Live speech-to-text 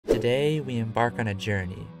Today, we embark on a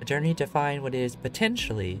journey to find what is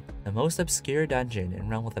potentially the most obscure dungeon in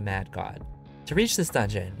Realm of the Mad God. To reach this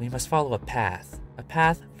dungeon, we must follow a path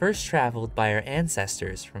first traveled by our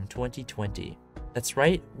ancestors from 2020. That's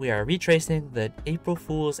right, we are retracing the April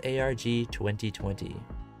Fool's ARG 2020.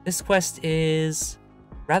 This quest is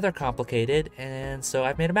rather complicated, and so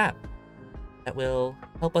I've made a map that will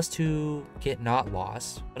help us to get not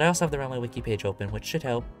lost, but I also have the Realm Wiki page open, which should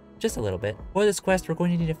help just a little bit. For this quest, we're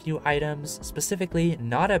going to need a few items, specifically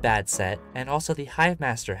not a bad set, and also the Hive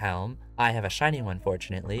Master Helm. I have a shiny one,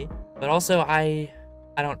 fortunately, but also I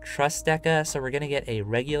don't trust Deca, so we're gonna get a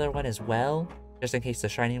regular one as well, just in case the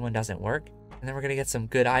shiny one doesn't work. And then we're gonna get some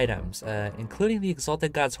good items, including the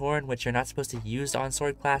Exalted God's Horn, which you're not supposed to use on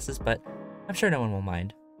sword classes, but I'm sure no one will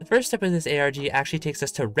mind. The first step of this ARG actually takes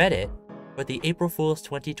us to Reddit for the April Fool's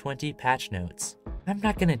 2020 patch notes. I'm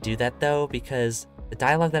not gonna do that though, because the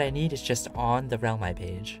dialogue that I need is just on the Realm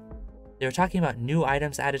page. They were talking about new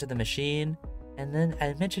items added to the machine, and then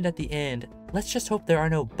I mentioned at the end, let's just hope there are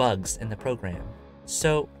no bugs in the program.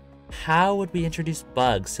 So how would we introduce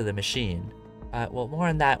bugs to the machine? Well, more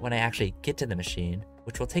on that when I actually get to the machine,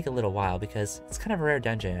 which will take a little while because it's kind of a rare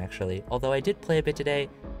dungeon actually. Although I did play a bit today,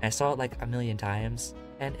 and I saw it like a million times,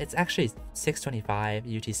 and it's actually 625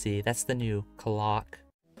 UTC. That's the new clock.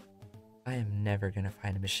 I am never gonna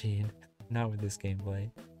find a machine. Not with this gameplay.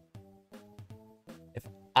 If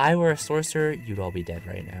I were a sorcerer, you'd all be dead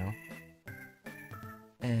right now.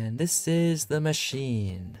 And this is the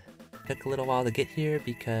machine. Took a little while to get here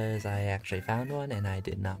because I actually found one and I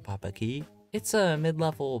did not pop a key. It's a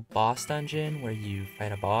mid-level boss dungeon where you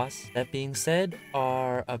fight a boss. That being said,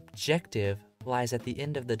 our objective lies at the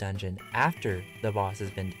end of the dungeon after the boss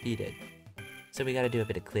has been defeated. So we gotta do a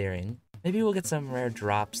bit of clearing. Maybe we'll get some rare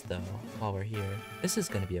drops though while we're here. This is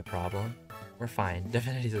gonna be a problem. We're fine.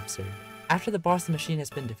 Divinity's absurd. After the boss of the machine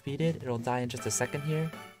has been defeated, it'll die in just a second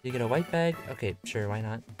here. You get a white bag. Okay, sure, why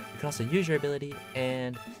not? You can also use your ability,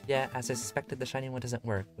 and yeah, as I suspected, the shiny one doesn't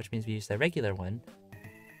work, which means we use the regular one.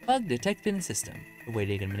 Bug detected in system.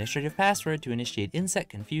 Awaiting administrative password to initiate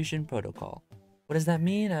insect confusion protocol. What does that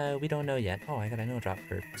mean? We don't know yet. Oh, I got a no drop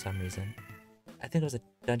for some reason. I think it was a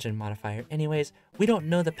dungeon modifier. Anyways, we don't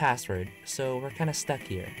know the password, so we're kind of stuck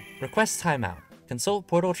here. Request timeout. Consult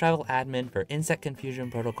Portal Travel Admin for Insect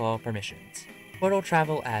Confusion Protocol permissions. Portal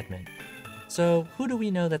Travel Admin. So, who do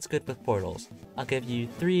we know that's good with portals? I'll give you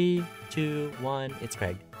 3, 2, 1, it's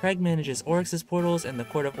Craig. Craig manages Oryx's portals in the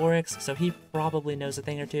Court of Oryx, so he probably knows a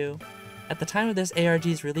thing or two. At the time of this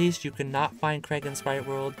ARG's release, you could not find Craig in Sprite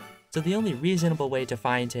World, so the only reasonable way to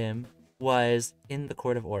find him was in the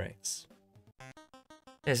Court of Oryx.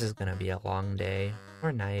 This is gonna be a long day,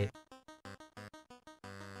 or night.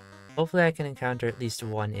 Hopefully I can encounter at least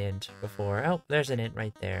one int before— oh, there's an int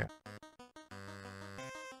right there.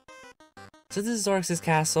 So this is Oryx's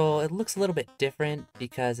castle. It looks a little bit different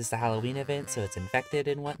because it's the Halloween event, so it's infected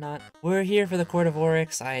and whatnot. We're here for the Court of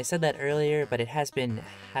Oryx. I said that earlier, but it has been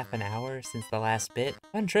half an hour since the last bit.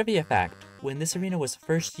 Fun trivia fact, when this arena was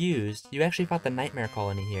first used, you actually fought the Nightmare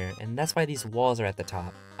Colony here, and that's why these walls are at the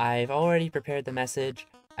top. I've already prepared the message.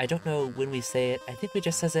 I don't know when we say it. I think we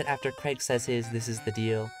just says it after Craig says his "this is the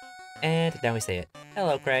deal." And now we say it.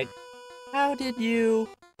 Hello, Craig. How did you—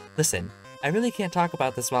 Listen, I really can't talk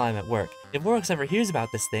about this while I'm at work. If Oryx ever hears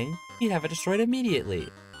about this thing, he'd have it destroyed immediately.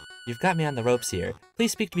 You've got me on the ropes here.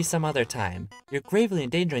 Please speak to me some other time. You're gravely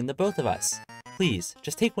endangering the both of us. Please,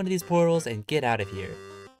 just take one of these portals and get out of here.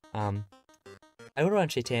 I would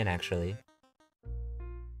want Shaitan, actually.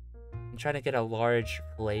 I'm trying to get a large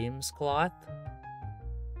flames cloth.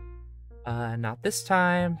 Not this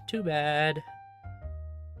time. Too bad.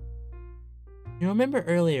 You remember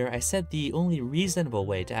earlier I said the only reasonable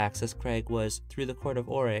way to access Craig was through the Court of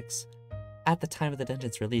Oryx, at the time of the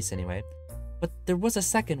dungeon's release anyway. But there was a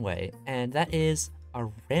second way, and that is a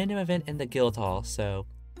random event in the guild hall, so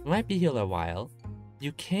we might be here a while.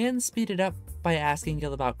 You can speed it up by asking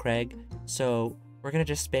Gil about Craig, so we're gonna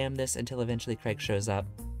just spam this until eventually Craig shows up.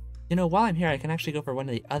 You know, while I'm here I can actually go for one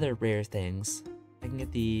of the other rare things. I can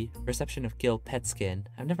get the Perception of Gil pet skin.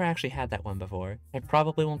 I've never actually had that one before. I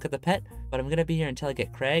probably won't get the pet, but I'm gonna be here until I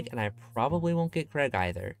get Craig, and I probably won't get Craig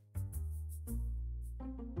either.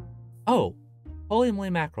 Oh! Holy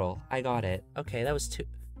moly mackerel. I got it. Okay, that was two—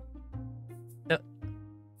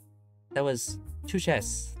 That was 2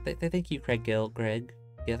 chests. Thank you, Greg.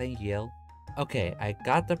 Yeah, thank you, Gil. Okay, I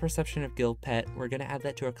got the Perception of Gil pet. We're gonna add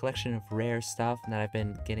that to our collection of rare stuff that I've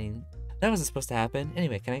been getting. That wasn't supposed to happen.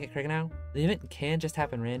 Anyway, can I get Craig now? The event can just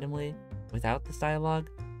happen randomly without this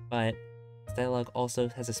dialogue, but this dialogue also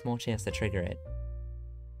has a small chance to trigger it.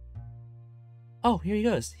 Oh, here he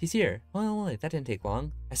goes. He's here. Holy moly, that didn't take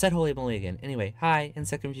long. I said holy moly again. Anyway, hi,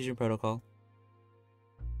 Insect Confusion Protocol.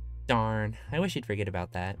 Darn, I wish you'd forget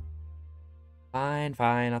about that. Fine,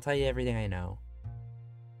 I'll tell you everything I know.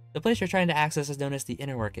 The place you're trying to access is known as the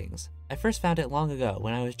Inner Workings. I first found it long ago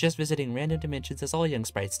when I was just visiting random dimensions as all young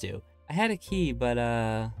sprites do. I had a key, but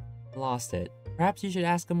lost it. Perhaps you should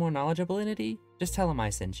ask a more knowledgeable entity? Just tell him I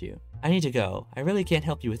sent you. I need to go. I really can't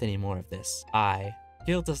help you with any more of this.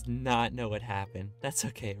 Gil does not know what happened. That's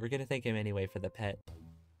okay, we're gonna thank him anyway for the pet.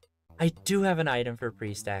 I do have an item for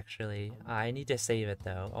Priest, actually. I need to save it,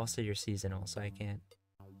 though. Also, you're seasonal, so I can't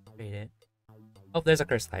trade it. Oh, there's a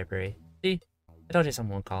cursed library. See? I told you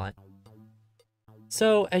someone would call it.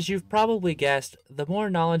 So, as you've probably guessed, the more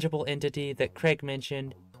knowledgeable entity that Craig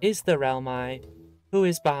mentioned is the Realm Eye, who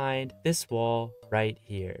is behind this wall right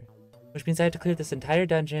here. Which means I have to clear this entire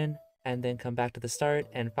dungeon, and then come back to the start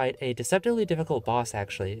and fight a deceptively difficult boss,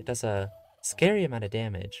 actually. It does a scary amount of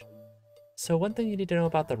damage. So one thing you need to know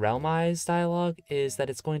about the Realm Eye's dialogue is that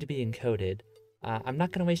it's going to be encoded. I'm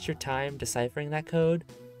not going to waste your time deciphering that code.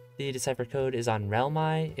 The deciphered code is on Realm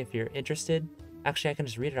Eye if you're interested. Actually, I can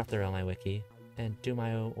just read it off the Realm Eye wiki and do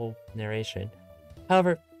my own narration.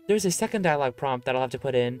 However, there's a second dialogue prompt that I'll have to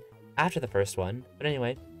put in after the first one. But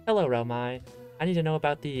anyway, hello Realm Eye. I need to know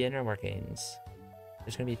about the inner workings.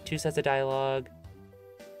 There's going to be 2 sets of dialogue.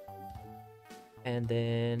 And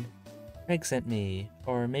then Craig sent me.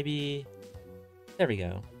 Or maybe... There we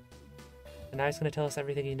go. And now he's going to tell us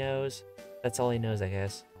everything he knows. That's all he knows, I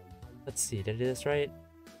guess. Let's see, did I do this right?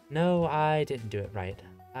 No, I didn't do it right.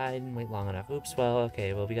 I didn't wait long enough. Oops, well,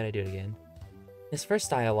 okay, well, we gotta do it again. His first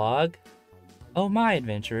dialogue. Oh my,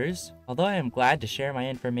 adventurers. Although I am glad to share my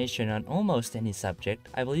information on almost any subject,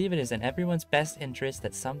 I believe it is in everyone's best interest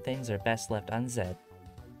that some things are best left unsaid.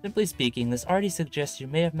 Simply speaking, this already suggests you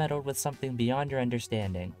may have meddled with something beyond your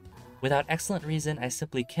understanding. Without excellent reason, I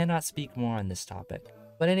simply cannot speak more on this topic.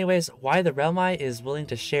 But anyways, why the Realm Eye is willing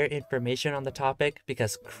to share information on the topic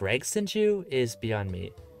because Craig sent you is beyond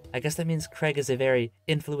me. I guess that means Craig is a very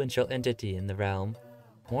influential entity in the realm.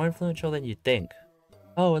 More influential than you'd think.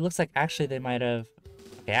 Oh, it looks like actually they might have...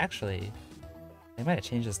 Okay, actually, they might have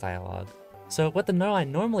changed this dialogue. So what the Realm Eye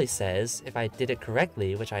normally says, if I did it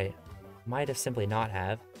correctly, which I might have simply not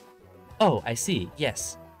have... Oh, I see,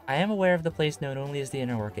 yes. I am aware of the place known only as the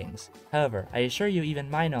Inner Workings. However, I assure you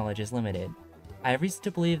even my knowledge is limited. I have reason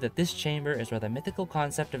to believe that this chamber is where the mythical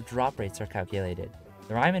concept of drop rates are calculated,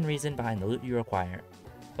 the rhyme and reason behind the loot you require.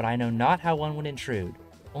 But I know not how one would intrude.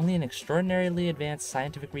 Only an extraordinarily advanced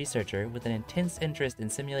scientific researcher with an intense interest in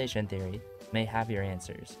simulation theory may have your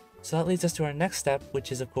answers. So that leads us to our next step,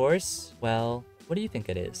 which is of course, well, what do you think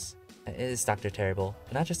it is? It is Dr. Terrible,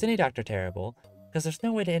 but not just any Dr. Terrible, because there's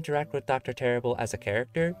no way to interact with Dr. Terrible as a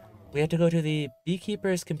character. We have to go to the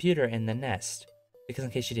beekeeper's computer in the nest, because in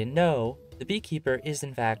case you didn't know, the beekeeper is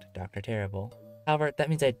in fact Dr. Terrible. However, that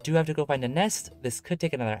means I do have to go find a nest. This could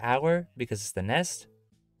take another hour because it's the nest.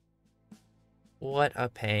 What a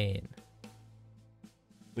pain.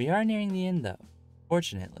 We are nearing the end though,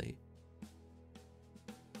 fortunately.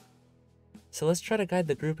 So let's try to guide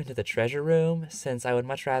the group into the treasure room, since I would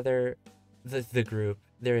much rather... The group.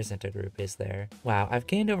 There isn't a group, is there? Wow, I've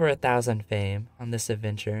gained over 1,000 fame on this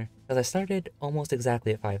adventure, because I started almost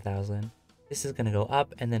exactly at 5,000. This is gonna go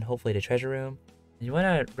up, and then hopefully to treasure room. You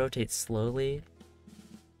wanna rotate slowly,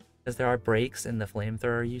 because there are breaks in the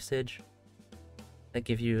flamethrower usage that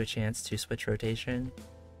give you a chance to switch rotation.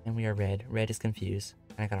 And we are red. Red is confused.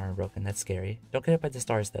 And I got armor broken. That's scary. Don't get hit by the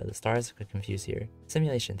stars though. The stars could confuse here.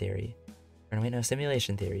 Simulation theory. Or no, wait, no,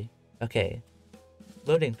 simulation theory. Okay.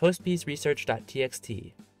 Loading postpiece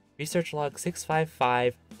research.txt. Research log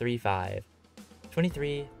 65535.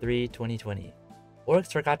 23/3/2020.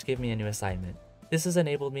 Orcs forgot to give me a new assignment. This has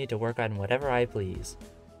enabled me to work on whatever I please.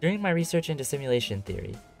 During my research into simulation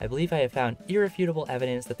theory, I believe I have found irrefutable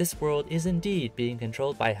evidence that this world is indeed being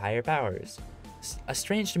controlled by higher powers. A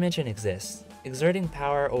strange dimension exists, exerting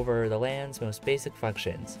power over the land's most basic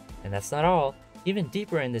functions. And that's not all. Even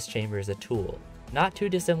deeper in this chamber is a tool, not too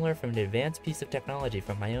dissimilar from an advanced piece of technology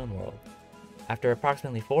from my own world. After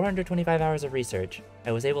approximately 425 hours of research,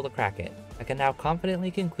 I was able to crack it. I can now confidently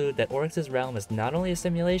conclude that Oryx's realm is not only a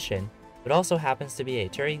simulation, but also happens to be a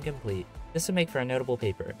Turing complete. This would make for a notable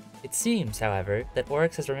paper. It seems, however, that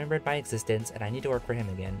Oryx has remembered my existence and I need to work for him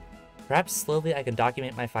again. Perhaps slowly I can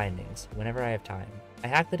document my findings, whenever I have time. I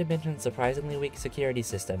hacked the dimension's surprisingly weak security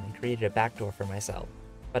system and created a backdoor for myself.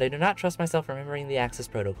 But I do not trust myself remembering the access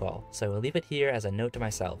protocol, so I will leave it here as a note to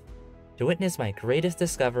myself. To witness my greatest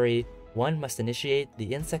discovery, one must initiate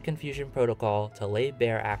the Insect Confusion Protocol to lay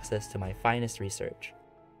bare access to my finest research.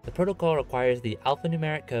 The protocol requires the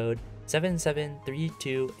alphanumeric code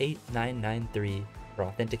 77328993 for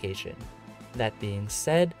authentication. That being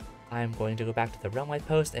said, I'm going to go back to the realm-wide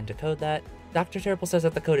post and decode that. Dr. Terrible says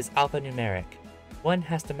that the code is alphanumeric. One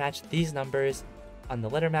has to match these numbers on the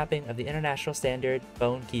letter mapping of the International Standard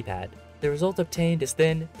Phone keypad. The result obtained is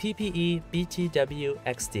then PPE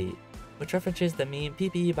BTWXD, which references the meme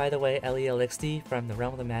PPE by the way LELXD from the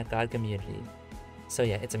Realm of the Mad God community. So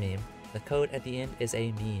yeah, it's a meme. The code at the end is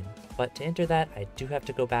a meme. But to enter that, I do have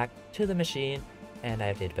to go back to the machine, and I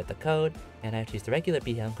have to input the code, and I have to use the regular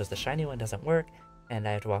B-helm because the shiny one doesn't work, and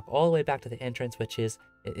I have to walk all the way back to the entrance, which is,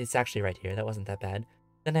 it's actually right here, that wasn't that bad.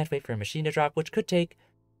 Then I have to wait for a machine to drop, which could take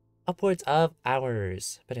upwards of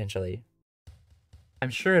hours, potentially. I'm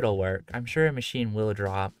sure it'll work. I'm sure a machine will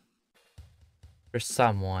drop for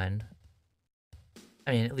someone.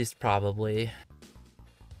 I mean, at least probably.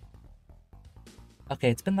 Okay,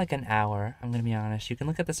 it's been like an hour, I'm gonna be honest. You can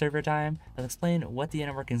look at the server time. I'll explain what the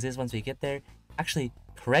inner workings is once we get there. Actually,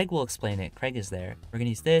 Craig will explain it. Craig is there. We're gonna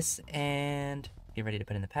use this and get ready to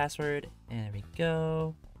put in the password. And there we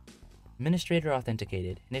go. Administrator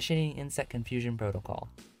authenticated. Initiating insect confusion protocol.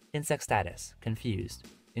 Insect status, confused.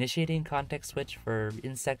 Initiating context switch for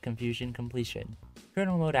insect confusion completion.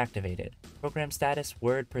 Kernel mode activated. Program status,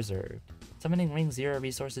 word preserved. Summoning ring 0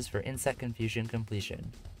 resources for insect confusion completion.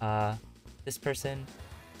 This person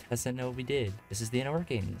doesn't know what we did. This is the inner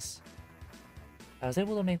workings. I was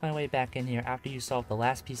able to make my way back in here after you solved the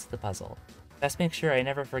last piece of the puzzle. Best make sure I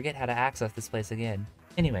never forget how to access this place again.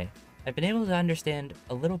 Anyway, I've been able to understand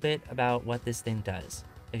a little bit about what this thing does.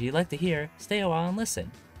 If you'd like to hear, stay a while and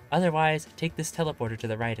listen. Otherwise, take this teleporter to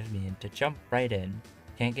the right of me and to jump right in.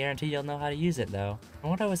 Can't guarantee you'll know how to use it though. From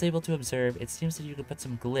what I was able to observe, it seems that you could put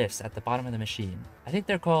some glyphs at the bottom of the machine. I think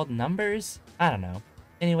they're called numbers? I don't know.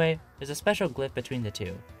 Anyway, there's a special glyph between the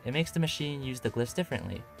two. It makes the machine use the glyphs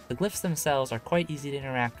differently. The glyphs themselves are quite easy to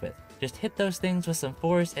interact with. Just hit those things with some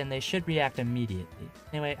force and they should react immediately.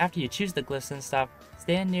 Anyway, after you choose the glyphs and stuff,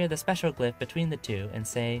 stand near the special glyph between the two and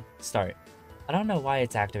say, start. I don't know why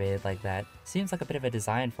it's activated like that. Seems like a bit of a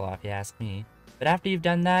design flaw if you ask me. But after you've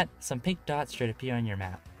done that, some pink dots should appear on your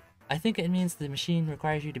map. I think it means the machine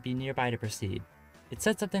requires you to be nearby to proceed. It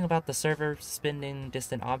said something about the server suspending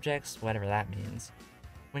distant objects, whatever that means.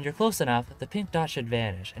 When you're close enough, the pink dot should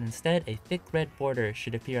vanish, and instead a thick red border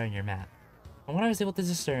should appear on your map. From what I was able to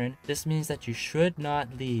discern, this means that you should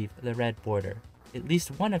not leave the red border. At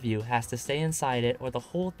least one of you has to stay inside it or the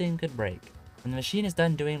whole thing could break. When the machine is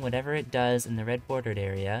done doing whatever it does in the red bordered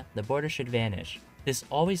area, the border should vanish. This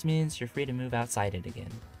always means you're free to move outside it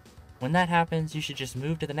again. When that happens, you should just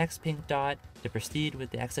move to the next pink dot to proceed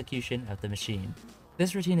with the execution of the machine.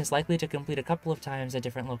 This routine is likely to complete a couple of times at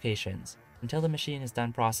different locations, until the machine is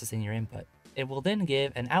done processing your input. It will then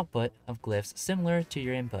give an output of glyphs similar to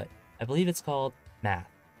your input. I believe it's called math.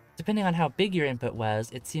 Depending on how big your input was,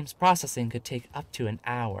 it seems processing could take up to an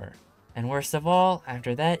hour. And worst of all,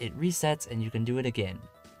 after that it resets and you can do it again.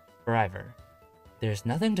 Forever. There's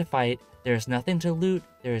nothing to fight, there's nothing to loot,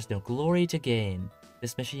 there is no glory to gain.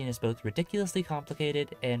 This machine is both ridiculously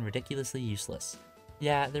complicated and ridiculously useless.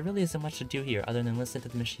 Yeah, there really isn't much to do here other than listen to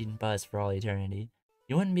the machine buzz for all eternity.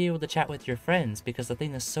 You wouldn't be able to chat with your friends because the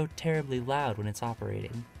thing is so terribly loud when it's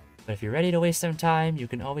operating. But if you're ready to waste some time, you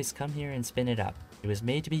can always come here and spin it up. It was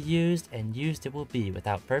made to be used, and used it will be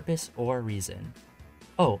without purpose or reason.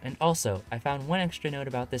 Oh, and also, I found one extra note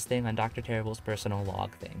about this thing on Dr. Terrible's personal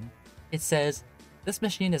log thing. It says, this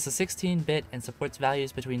machine is a 16-bit and supports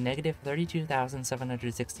values between negative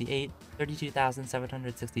 32,768,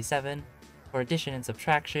 32,767 for addition and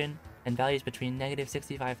subtraction, and values between negative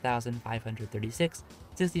 65,536,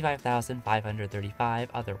 65,535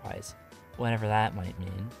 otherwise. Whatever that might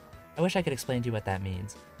mean. I wish I could explain to you what that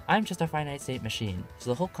means. I'm just a finite state machine, so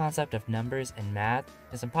the whole concept of numbers and math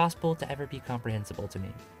is impossible to ever be comprehensible to me.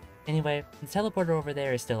 Anyway, the teleporter over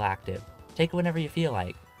there is still active. Take it whenever you feel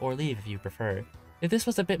like, or leave if you prefer. If this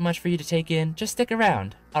was a bit much for you to take in, just stick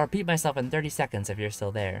around. I'll repeat myself in 30 seconds if you're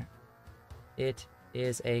still there. It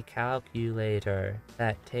is a calculator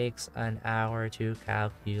that takes an hour to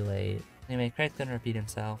calculate. Anyway, Craig's gonna repeat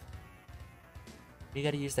himself. We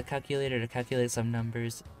gotta use the calculator to calculate some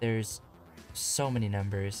numbers. There's so many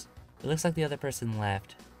numbers. It looks like the other person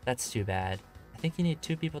left. That's too bad. I think you need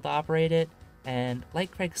 2 people to operate it, and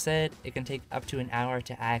like Craig said, it can take up to an hour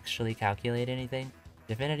to actually calculate anything.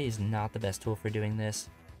 Divinity is not the best tool for doing this.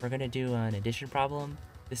 We're gonna do an addition problem.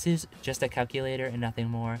 This is just a calculator and nothing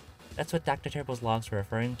more. That's what Dr. Terrible's logs were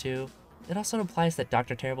referring to. It also implies that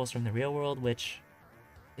Dr. Terrible's from the real world, which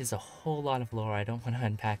is a whole lot of lore. I don't want to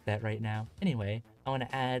unpack that right now. Anyway, I want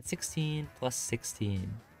to add 16 plus 16.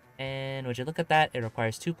 And would you look at that, it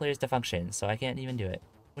requires 2 players to function, so I can't even do it.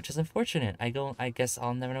 which is unfortunate. I guess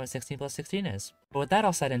I'll never know what 16 plus 16 is. But with that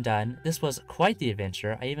all said and done, this was quite the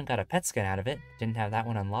adventure. I even got a pet skin out of it. Didn't have that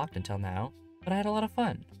one unlocked until now, but I had a lot of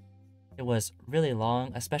fun. It was really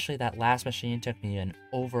long, especially that last machine took me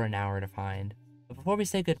over an hour to find. But before we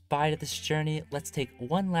say goodbye to this journey, let's take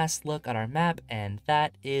one last look at our map, and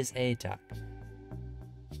that is a duck.